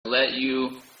that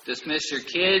you dismiss your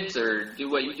kids or do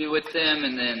what you do with them,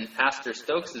 and then Pastor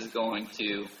Stokes is going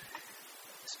to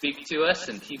speak to us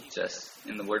and teach us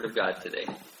in the Word of God today.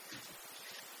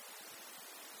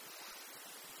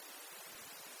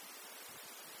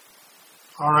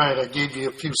 All right, I gave you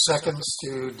a few seconds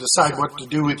to decide what to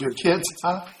do with your kids,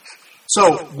 huh?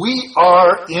 So we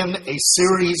are in a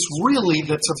series really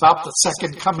that's about the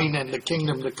second coming and the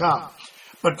kingdom to come.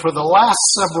 But for the last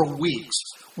several weeks,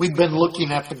 we've been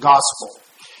looking at the gospel.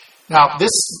 Now,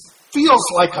 this feels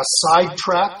like a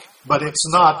sidetrack, but it's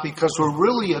not, because we're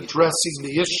really addressing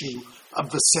the issue of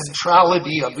the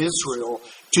centrality of Israel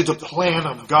to the plan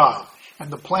of God.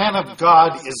 And the plan of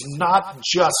God is not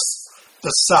just the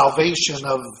salvation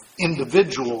of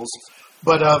individuals,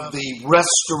 but of the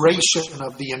restoration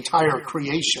of the entire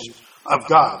creation of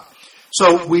God.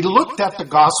 So we looked at the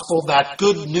gospel, that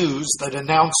good news that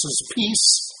announces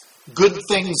peace, good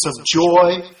things of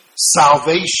joy,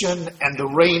 salvation, and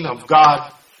the reign of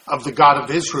God, of the God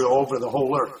of Israel over the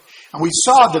whole earth. And we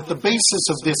saw that the basis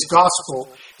of this gospel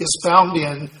is found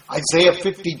in Isaiah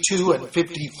 52 and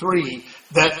 53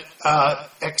 that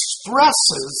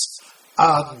expresses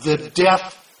the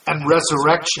death and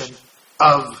resurrection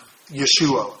of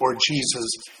Yeshua, or Jesus,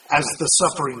 as the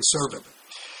suffering servant.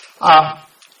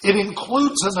 It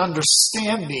includes an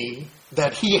understanding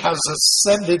that he has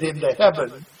ascended into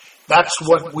heaven. That's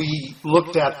what we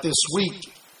looked at this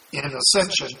week in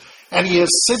Ascension. And he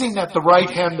is sitting at the right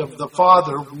hand of the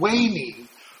Father, waiting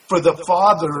for the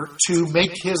Father to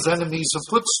make his enemies a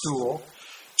footstool,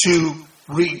 to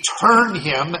return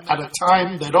him at a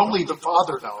time that only the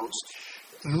Father knows.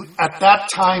 At that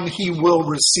time, he will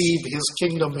receive his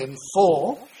kingdom in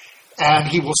full, and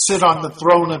he will sit on the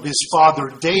throne of his father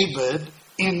David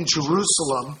in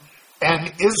Jerusalem,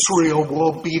 and Israel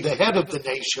will be the head of the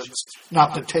nations,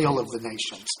 not the tail of the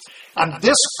nations. And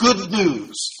this good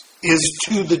news is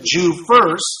to the Jew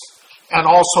first, and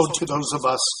also to those of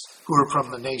us who are from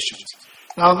the nations.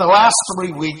 Now, in the last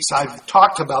 3 weeks, I've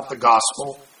talked about the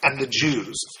gospel and the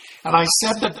Jews. And I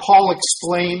said that Paul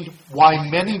explained why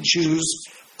many Jews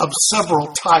of several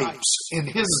types in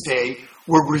his day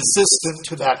were resistant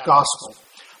to that gospel.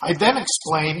 I then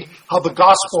explained how the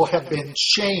gospel had been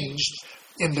changed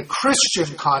in the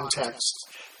Christian context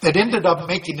that ended up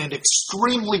making it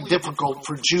extremely difficult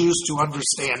for Jews to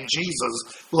understand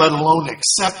Jesus, let alone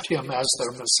accept him as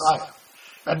their Messiah.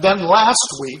 And then last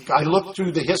week, I looked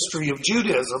through the history of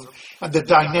Judaism and the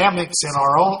dynamics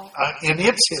in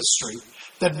its history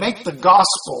that make the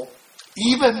gospel,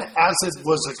 even as it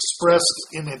was expressed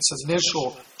in its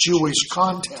initial Jewish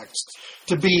context,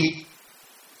 to be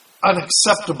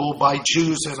unacceptable by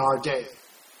Jews in our day.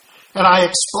 And I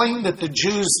explained that the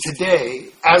Jews today,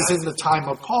 as in the time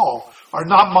of Paul, are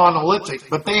not monolithic,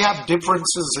 but they have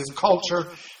differences in culture,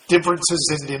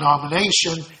 differences in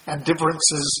denomination, and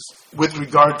differences with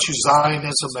regard to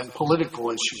Zionism and political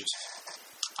issues.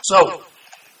 So,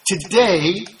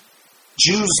 today,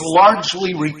 Jews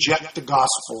largely reject the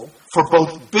gospel for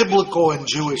both biblical and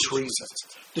Jewish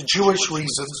reasons. The Jewish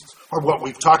reasons are what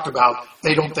we've talked about.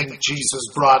 They don't think Jesus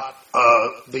brought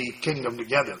the kingdom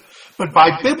together. But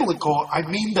by biblical, I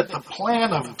mean that the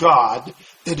plan of God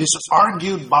that is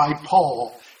argued by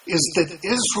Paul is that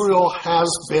Israel has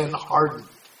been hardened.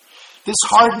 This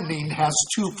hardening has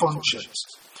two functions.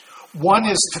 One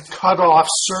is to cut off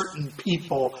certain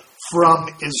people from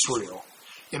Israel.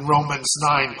 In Romans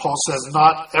 9, Paul says,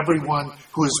 not everyone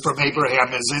who is from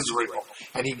Abraham is Israel.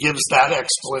 And he gives that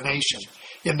explanation.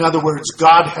 In other words,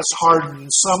 God has hardened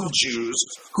some Jews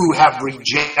who have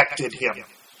rejected him.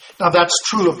 Now that's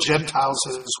true of Gentiles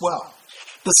as well.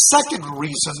 The second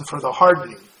reason for the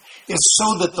hardening is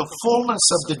so that the fullness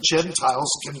of the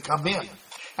Gentiles can come in.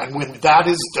 And when that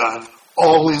is done,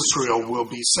 all Israel will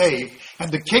be saved,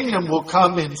 and the kingdom will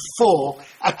come in full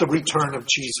at the return of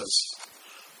Jesus.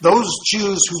 Those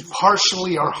Jews who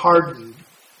partially are hardened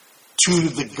to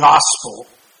the gospel,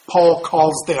 Paul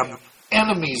calls them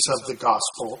enemies of the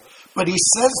gospel, but he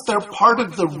says they're part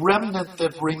of the remnant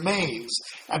that remains,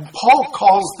 and Paul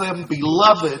calls them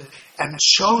beloved and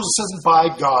chosen by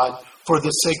God for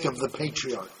the sake of the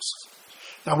patriarchs.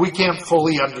 Now, we can't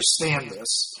fully understand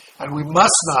this, and we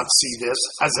must not see this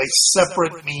as a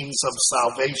separate means of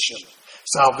salvation.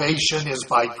 Salvation is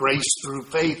by grace through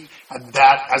faith, and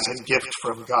that as a gift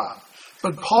from God.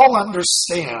 But Paul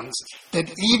understands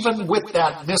that even with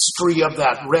that mystery of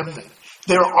that remnant,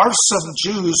 there are some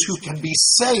Jews who can be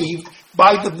saved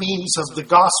by the means of the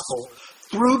gospel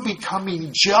through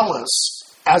becoming jealous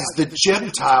as the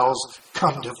Gentiles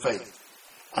come to faith.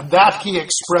 And that he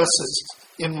expresses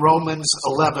in Romans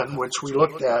 11, which we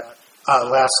looked at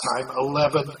last time,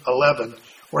 11:11,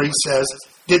 where he says,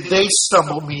 did they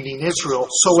stumble, meaning Israel,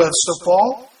 so as to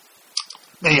fall?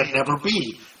 May it never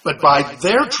be. But by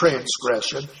their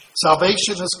transgression,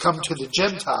 salvation has come to the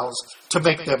Gentiles to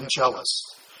make them jealous.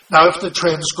 Now, if the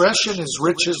transgression is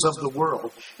riches of the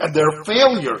world, and their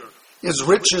failure is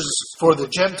riches for the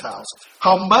Gentiles,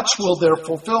 how much will their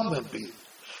fulfillment be?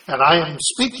 And I am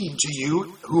speaking to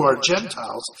you who are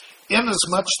Gentiles,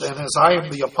 inasmuch then as I am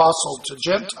the apostle to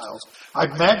Gentiles, I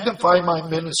magnify my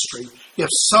ministry, if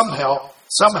somehow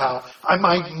I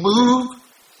might move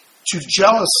to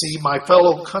jealousy my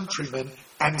fellow countrymen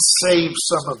and save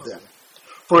some of them.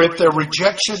 For if their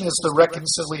rejection is the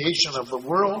reconciliation of the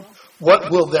world,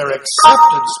 what will their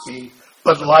acceptance be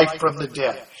but life from the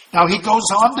dead? Now he goes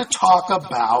on to talk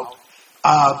about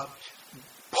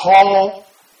Paul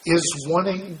is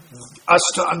wanting us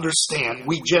to understand,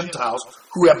 we Gentiles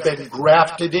who have been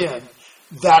grafted in,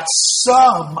 that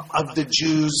some of the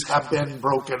Jews have been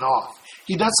broken off.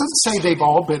 He doesn't say they've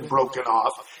all been broken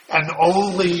off and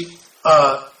only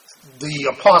the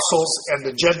apostles and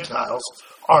the Gentiles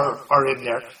are in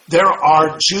there. There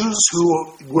are Jews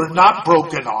who were not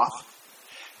broken off,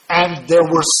 and there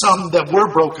were some that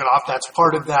were broken off. That's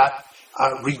part of that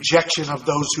rejection of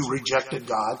those who rejected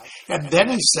God. And then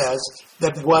he says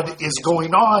that what is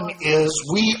going on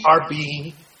is we are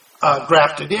being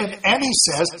grafted in. And he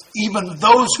says even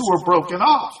those who were broken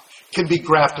off can be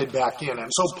grafted back in. And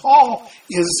so Paul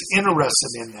is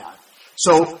interested in that.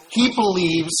 So he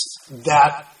believes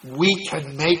that we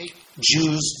can make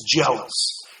Jews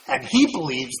jealous. And he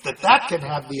believes that that can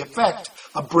have the effect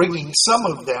of bringing some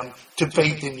of them to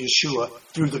faith in Yeshua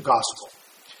through the gospel.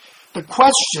 The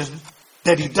question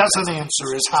that he doesn't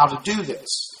answer is how to do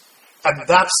this. And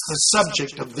that's the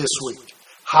subject of this week.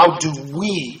 How do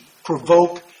we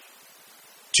provoke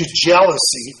to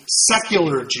jealousy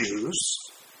secular Jews,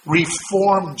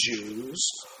 Reformed Jews,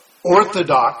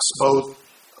 Orthodox, both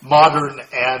modern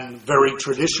and very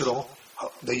traditional,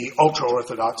 the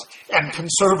ultra-Orthodox, and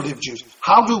conservative Jews?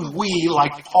 How do we,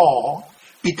 like Paul,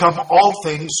 become all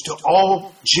things to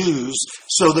all Jews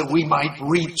so that we might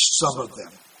reach some of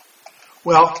them?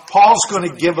 Well, Paul's going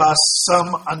to give us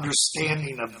some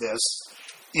understanding of this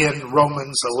in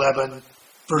Romans 11,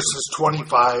 verses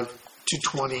 25 to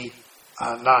 29.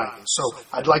 So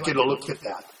I'd like you to look at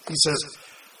that. He says,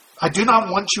 I do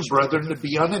not want you, brethren, to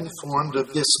be uninformed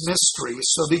of this mystery,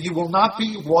 so that you will not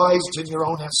be wise in your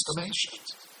own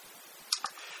estimations.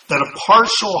 That a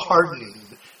partial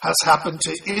hardening has happened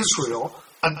to Israel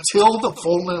until the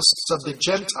fullness of the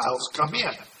Gentiles come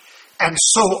in. And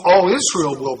so all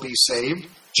Israel will be saved,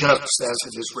 just as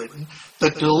it is written.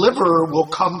 The deliverer will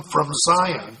come from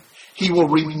Zion. He will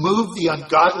remove the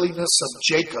ungodliness of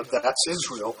Jacob, that's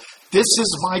Israel. This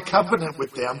is my covenant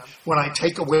with them when I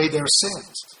take away their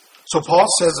sins. So Paul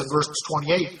says in verse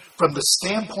 28, from the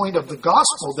standpoint of the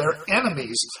gospel, they're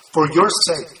enemies for your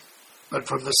sake. But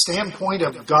from the standpoint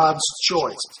of God's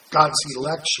choice, God's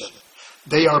election,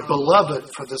 they are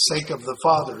beloved for the sake of the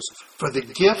fathers. For the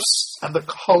gifts and the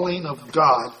calling of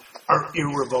God are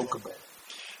irrevocable.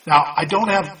 Now, I don't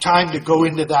have time to go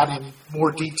into that in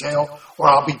more detail, or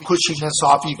I'll be pushing this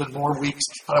off even more weeks,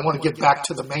 and I want to get back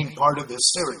to the main part of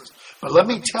this series. But let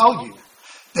me tell you,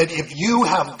 that if you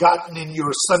have gotten in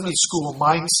your Sunday school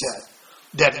mindset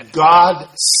that God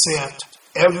sent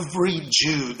every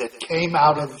Jew that came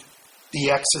out of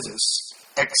the Exodus,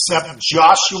 except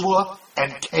Joshua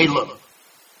and Caleb,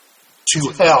 to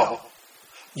hell,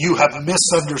 you have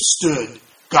misunderstood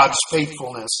God's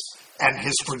faithfulness and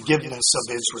his forgiveness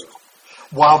of Israel.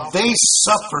 While they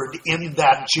suffered in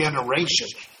that generation,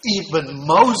 even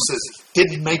Moses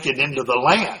didn't make it into the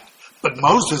land, but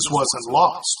Moses wasn't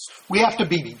lost. We have to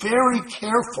be very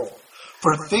careful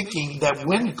for thinking that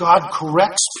when God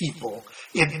corrects people,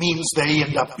 it means they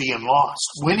end up being lost.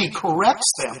 When he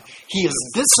corrects them, he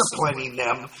is disciplining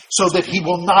them so that he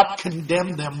will not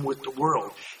condemn them with the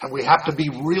world. And we have to be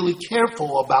really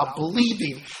careful about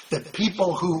believing that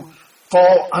people who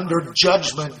fall under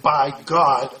judgment by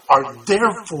God are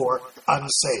therefore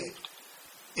unsaved.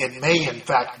 It may, in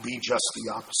fact, be just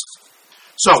the opposite.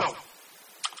 So,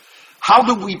 how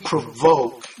do we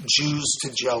provoke Jews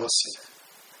to jealousy?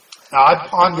 Now, I've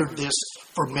pondered this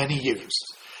for many years.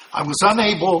 I was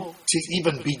unable to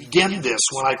even begin this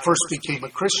when I first became a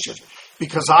Christian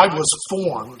because I was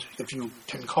formed, if you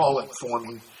can call it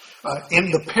forming, in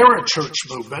the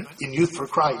parachurch movement in Youth for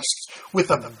Christ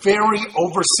with a very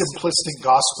oversimplistic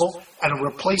gospel and a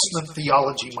replacement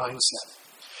theology mindset.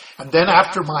 And then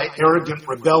after my arrogant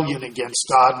rebellion against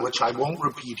God, which I won't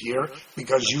repeat here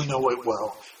because you know it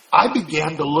well, I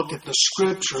began to look at the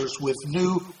scriptures with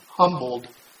new, humbled,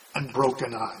 and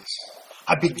broken eyes.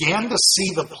 I began to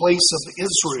see the place of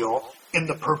Israel in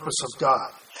the purpose of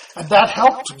God. And that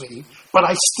helped me, but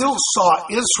I still saw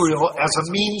Israel as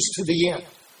a means to the end.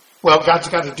 Well, God's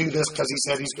got to do this because he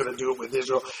said he's going to do it with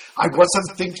Israel. I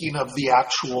wasn't thinking of the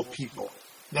actual people.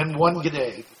 Then one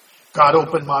day, God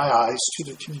opened my eyes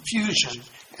to the confusion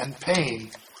and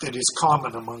pain that is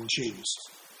common among Jews.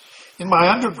 In my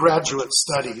undergraduate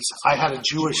studies, I had a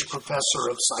Jewish professor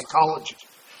of psychology.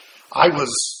 I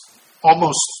was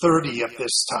almost 30 at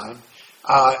this time,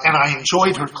 and I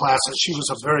enjoyed her classes. She was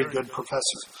a very good professor.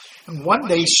 And one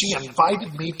day she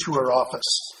invited me to her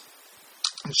office.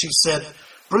 And she said,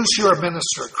 "Bruce, you're a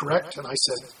minister, correct?" And I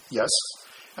said, "Yes."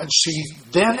 And she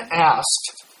then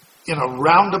asked, in a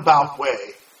roundabout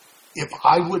way, if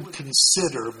I would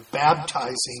consider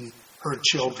baptizing her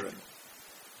children.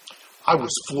 I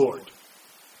was floored.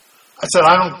 I said,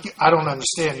 I don't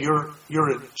understand.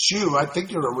 You're a Jew. I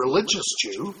think you're a religious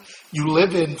Jew. You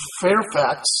live in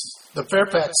Fairfax, the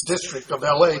Fairfax district of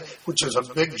LA, which is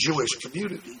a big Jewish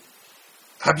community.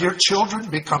 Have your children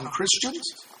become Christians?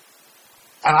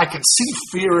 And I could see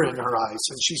fear in her eyes.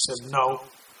 And she said, "No,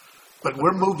 but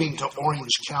we're moving to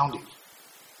Orange County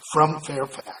from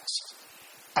Fairfax.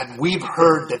 And we've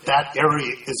heard that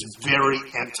area is very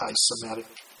anti-Semitic.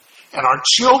 And our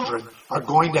children are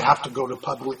going to have to go to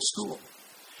public school.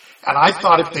 And I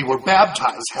thought if they were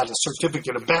baptized, had a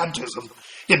certificate of baptism,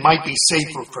 it might be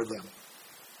safer for them."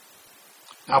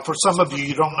 Now, for some of you,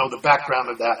 you don't know the background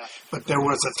of that, but there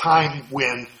was a time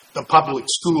when the public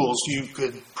schools, you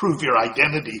could prove your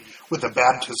identity with a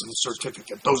baptism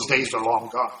certificate. Those days are long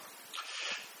gone.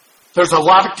 There's a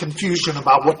lot of confusion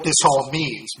about what this all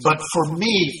means, but for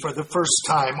me, for the first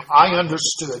time, I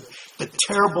understood the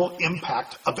terrible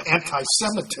impact of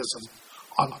anti-Semitism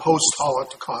on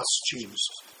post-Holocaust Jews.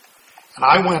 And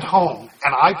I went home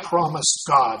and I promised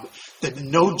God that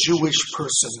no Jewish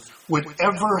person would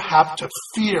ever have to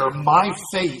fear my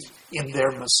faith in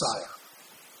their Messiah.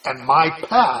 And my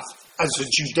path as a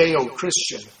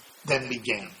Judeo-Christian then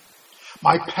began.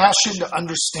 My passion to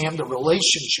understand the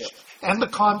relationship and the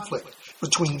conflict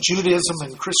between Judaism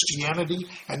and Christianity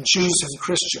and Jews and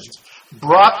Christians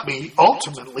brought me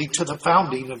ultimately to the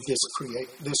founding of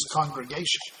this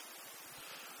congregation.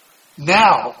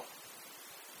 Now,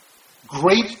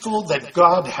 grateful that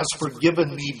God has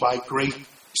forgiven me by grace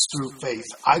through faith,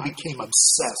 I became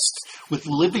obsessed with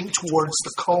living towards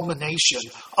the culmination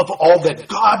of all that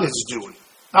God is doing,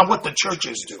 not what the church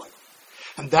is doing.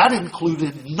 And that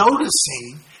included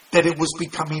noticing that it was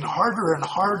becoming harder and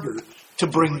harder to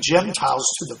bring Gentiles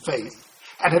to the faith.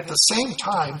 And at the same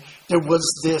time, there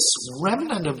was this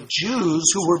remnant of Jews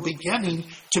who were beginning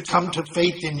to come to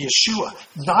faith in Yeshua,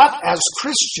 not as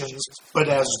Christians, but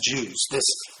as Jews, this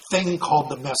thing called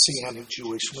the Messianic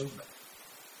Jewish movement.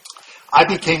 I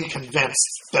became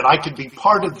convinced that I could be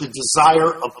part of the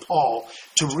desire of Paul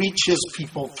to reach his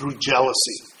people through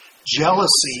jealousy.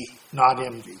 Jealousy, not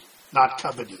envy, not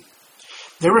coveting.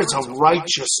 There is a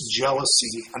righteous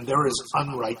jealousy and there is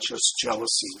unrighteous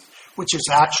jealousy, which is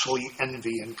actually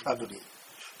envy and coveting.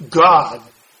 God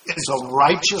is a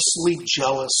righteously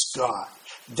jealous God.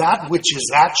 That which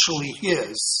is actually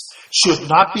his should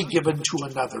not be given to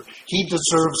another. He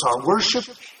deserves our worship,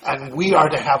 and we are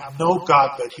to have no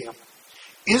God but him.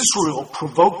 Israel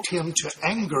provoked him to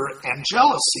anger and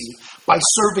jealousy by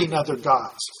serving other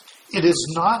gods. It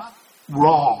is not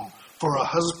wrong for a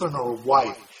husband or a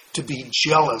wife to be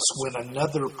jealous when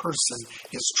another person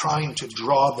is trying to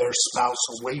draw their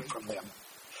spouse away from them.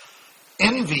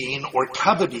 Envying or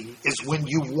coveting is when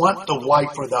you want the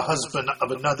wife or the husband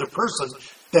of another person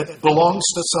that belongs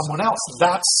to someone else.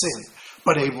 That's sin.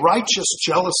 But a righteous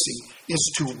jealousy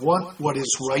is to want what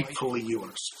is rightfully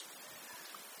yours.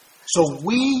 So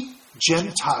we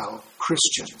Gentile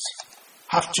Christians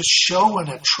have to show an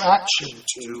attraction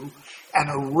to and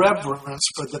a reverence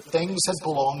for the things that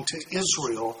belong to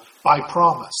Israel by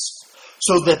promise,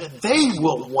 so that they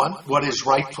will want what is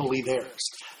rightfully theirs.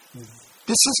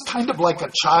 This is kind of like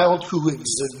a child who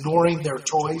is ignoring their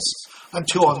toys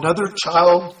until another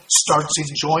child starts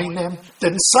enjoying them.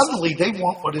 Then suddenly they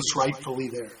want what is rightfully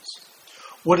theirs.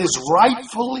 What is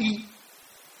rightfully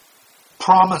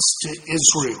promised to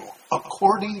Israel,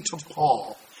 according to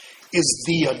Paul, is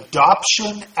the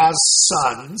adoption as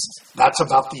sons. That's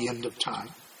about the end of time.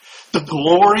 The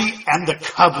glory and the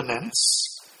covenants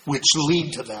which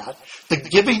lead to that. The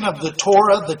giving of the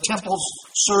Torah, the temple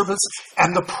service,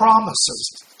 and the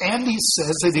promises. And he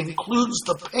says it includes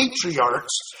the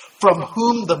patriarchs from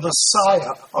whom the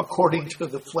Messiah, according to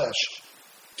the flesh,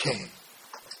 came.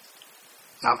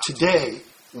 Now today,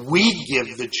 we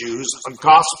give the Jews a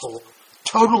gospel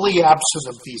totally absent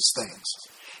of these things.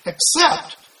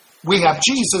 Except we have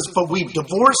Jesus, but we've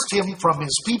divorced him from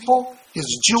his people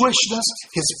his Jewishness,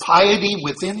 his piety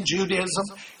within Judaism,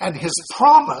 and his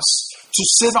promise to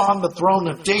sit on the throne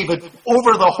of David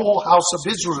over the whole house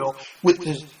of Israel with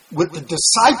the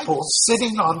disciples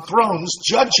sitting on thrones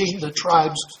judging the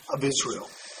tribes of Israel.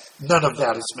 None of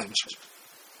that is mentioned.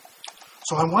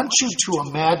 So I want you to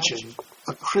imagine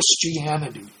a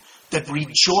Christianity that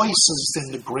rejoices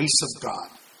in the grace of God,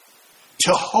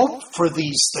 to hope for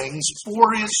these things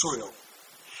for Israel.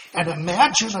 And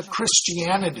imagine a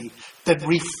Christianity that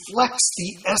reflects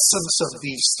the essence of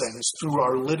these things through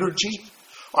our liturgy,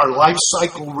 our life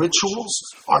cycle rituals,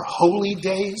 our holy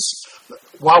days,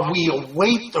 while we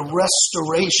await the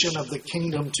restoration of the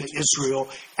kingdom to Israel,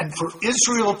 and for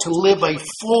Israel to live a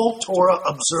full Torah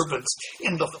observance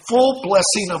in the full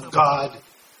blessing of God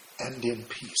and in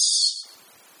peace.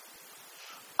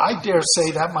 I dare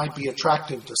say that might be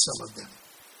attractive to some of them.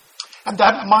 And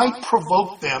that might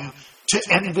provoke them to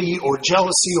envy or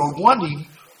jealousy or wanting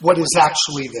what is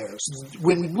actually theirs.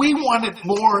 When we want it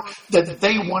more than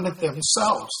they want it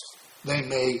themselves, they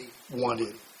may want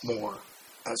it more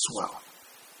as well.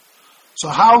 So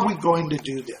how are we going to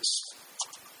do this?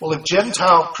 Well, if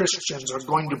Gentile Christians are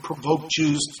going to provoke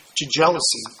Jews to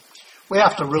jealousy, we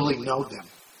have to really know them.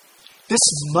 This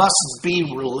must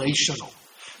be relational,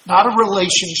 not a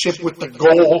relationship with the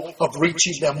goal of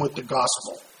reaching them with the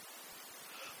gospel,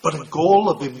 but a goal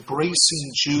of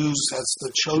embracing Jews as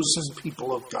the chosen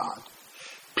people of God,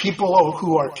 people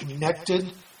who are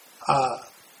connected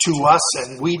to us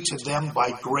and we to them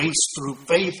by grace through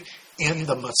faith in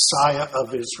the Messiah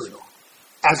of Israel.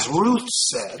 As Ruth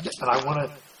said, and I want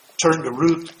to turn to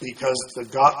Ruth because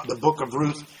the book of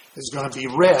Ruth is going to be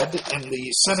read in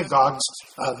the synagogues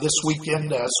this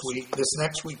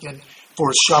next weekend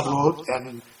for Shavuot,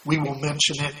 and we will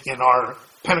mention it in our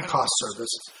Pentecost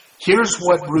service. Here's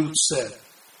what Ruth said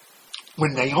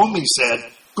when Naomi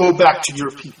said, "Go back to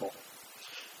your people."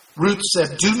 Ruth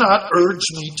said, "Do not urge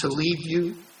me to leave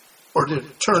you or to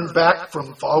turn back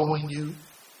from following you.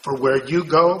 For where you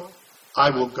go, I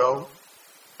will go.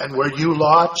 And where you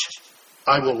lodge,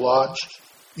 I will lodge.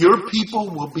 Your people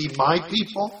will be my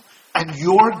people, and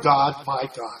your God my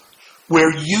God.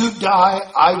 Where you die,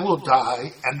 I will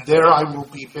die, and there I will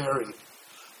be buried.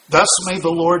 Thus may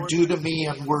the Lord do to me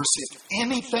and worse, if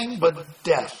anything but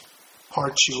death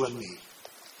parts you and me."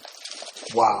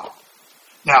 Wow.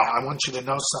 Now, I want you to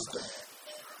know something.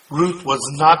 Ruth was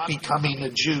not becoming a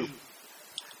Jew.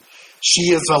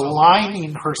 She is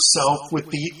aligning herself with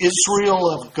the Israel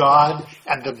of God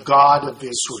and the God of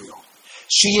Israel.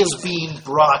 She is being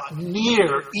brought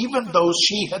near, even though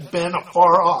she had been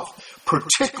afar off,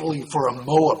 particularly for a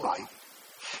Moabite.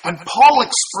 And Paul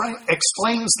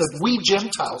explains that we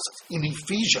Gentiles in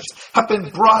Ephesians have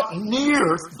been brought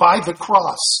near by the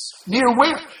cross. Near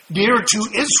where? Near to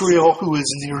Israel, who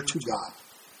is near to God.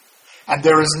 And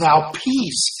there is now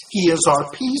peace. He is our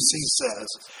peace, he says,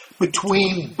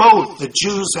 between both the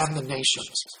Jews and the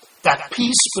nations. That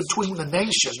peace between the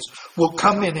nations will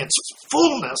come in its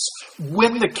fullness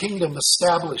when the kingdom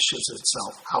establishes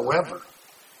itself. However,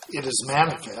 it is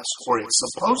manifest, or it's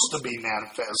supposed to be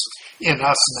manifest, in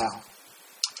us now.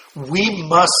 We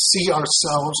must see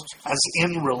ourselves as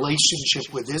in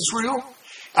relationship with Israel,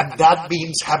 and that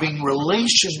means having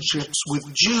relationships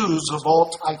with Jews of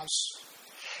all types.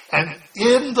 And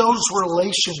in those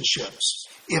relationships,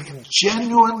 if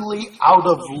genuinely out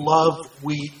of love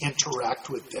we interact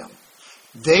with them,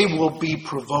 they will be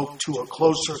provoked to a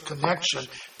closer connection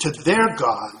to their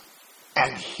God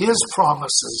and His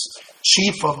promises,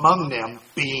 chief among them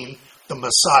being the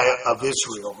Messiah of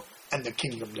Israel and the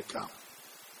kingdom to come.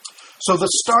 So the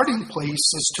starting place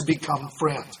is to become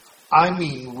friends. I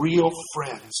mean real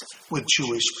friends with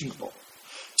Jewish people.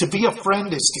 To be a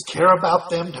friend is to care about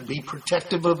them, to be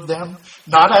protective of them,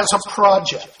 not as a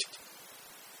project,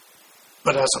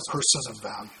 but as a person of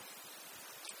value.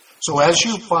 So as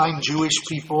you find Jewish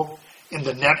people in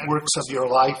the networks of your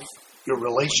life, your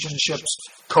relationships,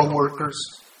 co-workers,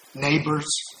 neighbors,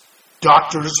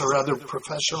 doctors or other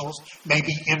professionals,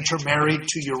 maybe intermarried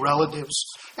to your relatives,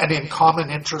 and in common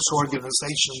interest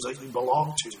organizations that you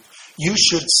belong to, you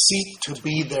should seek to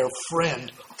be their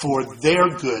friend for their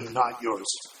good, not yours.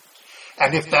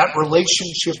 And if that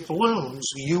relationship blooms,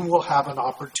 you will have an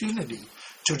opportunity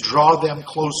to draw them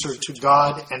closer to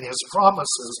God and His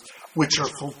promises, which are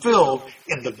fulfilled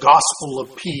in the gospel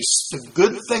of peace, the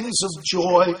good things of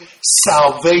joy,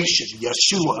 salvation,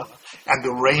 Yeshua, and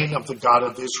the reign of the God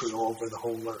of Israel over the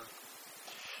whole earth.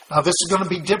 Now, this is going to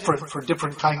be different for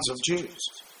different kinds of Jews.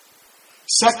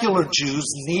 Secular Jews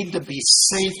need to be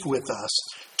safe with us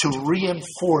to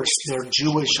reinforce their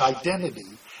Jewish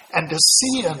identity and to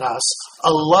see in us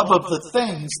a love of the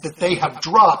things that they have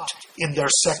dropped in their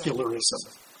secularism.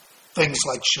 Things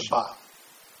like Shabbat.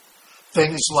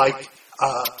 Things like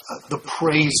the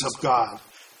praise of God.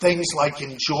 Things like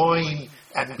enjoying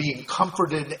and being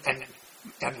comforted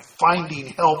and finding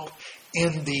help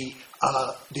in the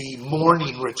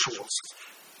mourning rituals.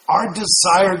 Our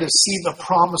desire to see the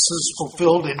promises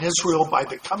fulfilled in Israel by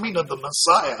the coming of the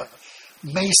Messiah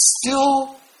may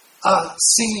still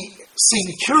seem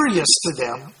curious to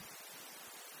them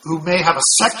who may have a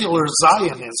secular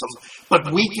Zionism,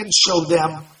 but we can show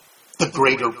them the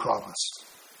greater promise.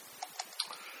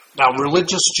 Now,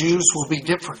 religious Jews will be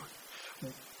different.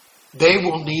 They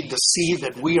will need to see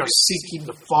that we are seeking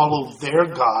to follow their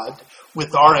God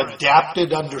with our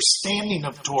adapted understanding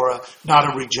of Torah,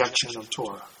 not a rejection of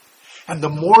Torah. And the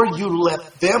more you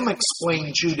let them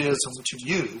explain Judaism to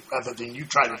you, rather than you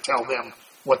try to tell them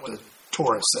what the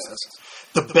Torah says,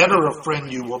 the better a friend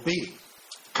you will be.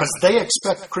 Because they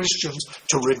expect Christians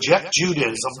to reject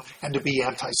Judaism and to be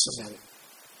anti-Semitic.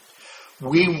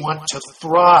 We want to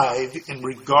thrive in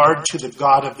regard to the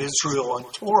God of Israel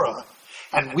and Torah,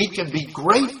 and we can be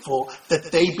grateful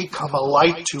that they become a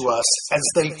light to us as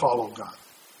they follow God.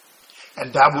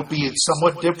 And that will be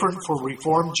somewhat different for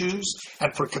Reform Jews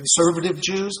and for conservative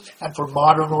Jews and for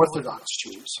modern Orthodox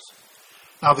Jews.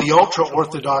 Now, the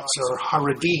ultra-Orthodox or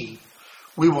Haredim,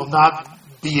 we will not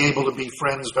be able to be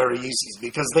friends very easily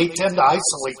because they tend to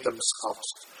isolate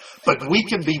themselves. But we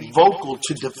can be vocal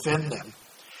to defend them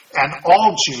and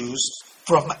all Jews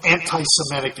from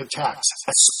anti-Semitic attacks,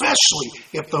 especially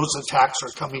if those attacks are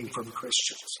coming from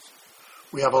Christians.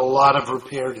 We have a lot of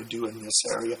repair to do in this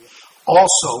area.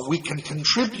 Also, we can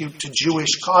contribute to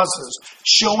Jewish causes,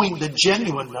 showing the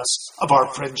genuineness of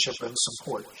our friendship and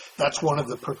support. That's one of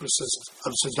the purposes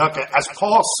of tzedakah. As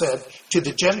Paul said to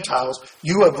the Gentiles,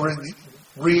 you have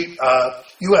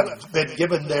been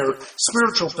given their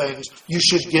spiritual things, you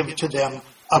should give to them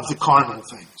of the carnal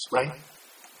things, right?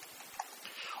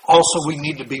 Also, we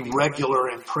need to be regular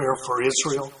in prayer for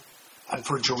Israel and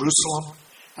for Jerusalem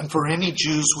and for any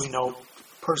Jews we know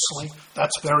personally.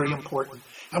 That's very important.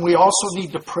 And we also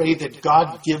need to pray that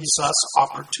God gives us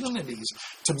opportunities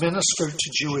to minister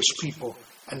to Jewish people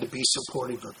and to be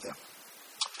supportive of them.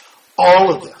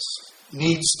 All of this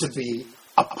needs to be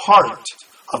a part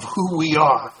of who we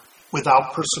are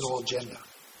without personal agenda.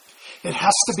 It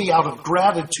has to be out of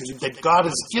gratitude that God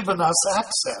has given us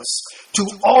access to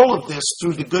all of this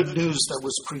through the good news that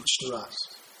was preached to us.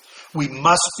 We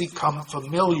must become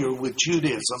familiar with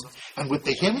Judaism and with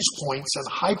the hinge points and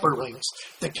hyperlinks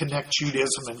that connect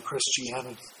Judaism and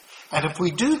Christianity. And if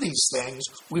we do these things,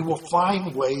 we will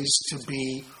find ways to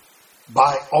be,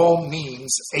 by all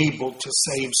means, able to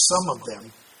save some of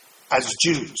them as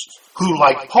Jews, who,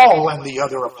 like Paul and the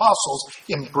other apostles,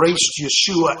 embraced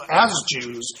Yeshua as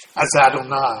Jews, as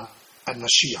Adonai and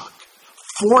Mashiach,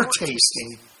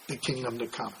 foretasting the kingdom to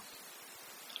come.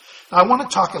 Now, I want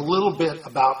to talk a little bit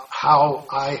about how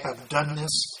I have done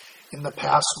this in the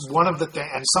past. One of the things,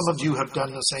 and some of you have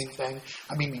done the same thing.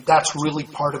 I mean, that's really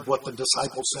part of what the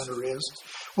Disciple Center is.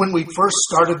 When we first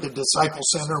started the Disciple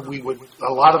Center,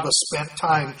 a lot of us spent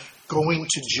time going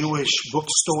to Jewish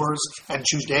bookstores and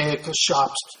Judaica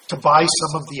shops to buy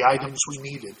some of the items we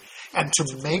needed and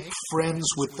to make friends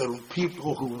with the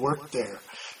people who worked there,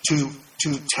 to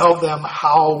tell them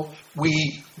how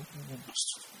we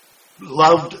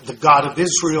loved the God of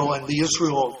Israel and the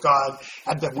Israel of God,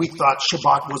 and that we thought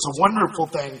Shabbat was a wonderful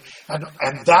thing.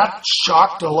 And that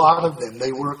shocked a lot of them.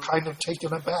 They were kind of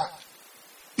taken aback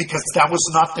because that was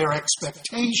not their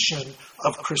expectation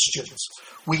of Christians.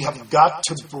 We have got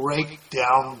to break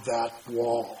down that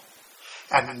wall.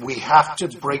 And we have to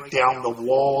break down the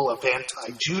wall of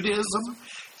anti-Judaism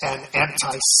and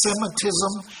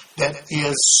anti-Semitism that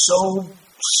is so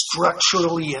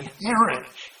structurally inherent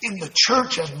in the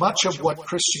church and much of what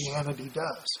Christianity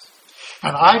does.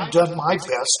 And I've done my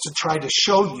best to try to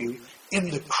show you in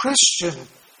the Christian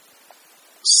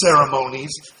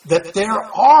ceremonies that there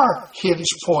are hinge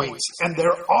points and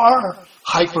there are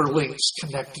hyperlinks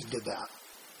connected to that.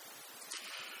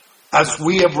 As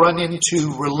we have run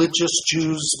into religious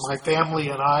Jews, my family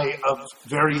and I, of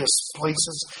various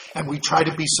places, and we try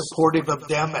to be supportive of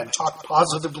them and talk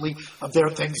positively of their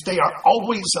things, they are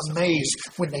always amazed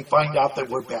when they find out that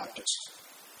we're Baptists.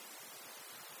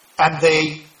 And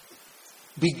they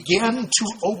begin to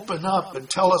open up and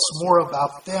tell us more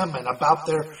about them and about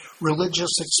their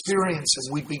religious experience.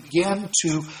 And we begin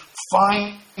to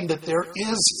find that there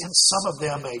is in some of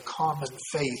them a common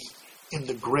faith in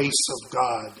the grace of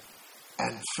God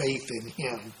and faith in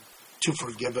Him to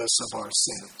forgive us of our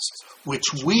sins, which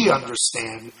we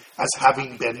understand as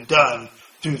having been done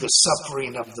through the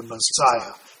suffering of the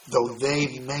Messiah, though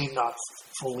they may not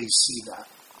fully see that.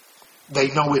 They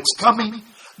know it's coming.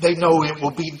 They know it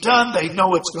will be done. They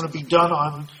know it's going to be done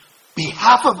on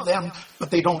behalf of them,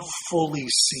 but they don't fully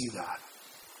see that.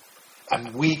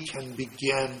 And we can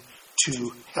begin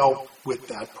to help with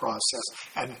that process.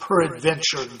 And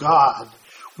peradventure, God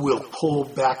will pull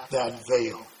back that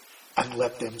veil and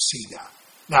let them see that.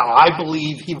 Now, I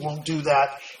believe he won't do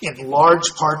that in large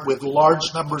part with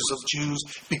large numbers of Jews,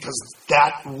 because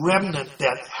that remnant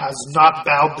that has not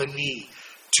bowed the knee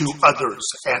to others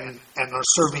and are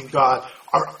serving God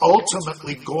are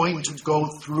ultimately going to go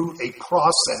through a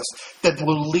process that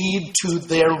will lead to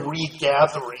their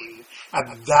regathering,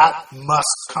 and that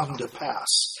must come to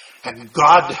pass. And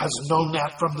God has known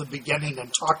that from the beginning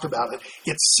and talked about it.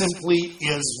 It simply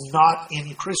is not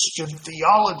in Christian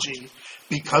theology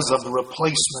because of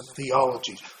replacement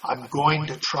theology. I'm going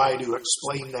to try to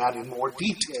explain that in more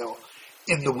detail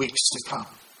in the weeks to come.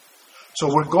 So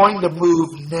we're going to move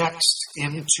next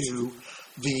into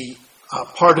the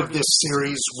part of this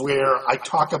series where I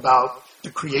talk about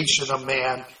the creation of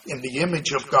man in the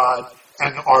image of God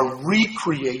and our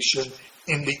recreation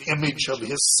in the image of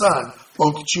his Son,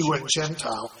 both Jew and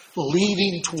Gentile,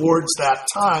 leading towards that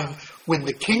time when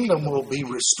the kingdom will be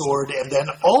restored, and then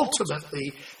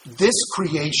ultimately this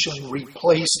creation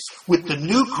replaced with the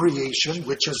new creation,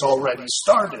 which has already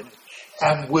started,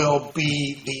 and will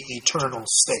be the eternal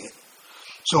state.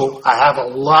 So I have a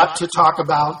lot to talk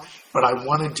about, but I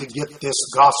wanted to get this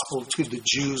gospel to the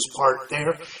Jews part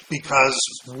there, because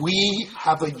we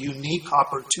have a unique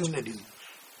opportunity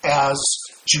as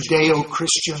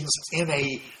Judeo-Christians in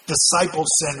a disciple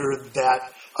center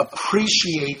that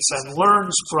appreciates and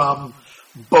learns from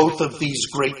both of these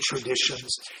great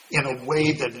traditions in a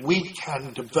way that we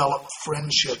can develop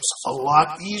friendships a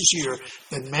lot easier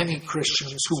than many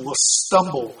Christians who will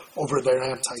stumble over their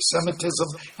anti-Semitism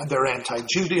and their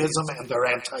anti-Judaism and their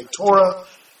anti-Torah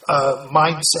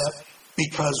mindset,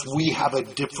 because we have a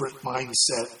different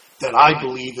mindset that I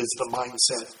believe is the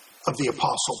mindset of the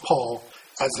Apostle Paul,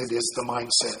 as it is the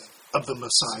mindset of the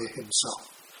Messiah himself.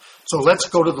 So let's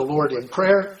go to the Lord in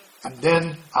prayer, and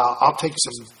then I'll take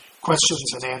some questions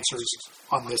and answers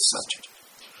on this subject.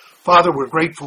 Father, we're grateful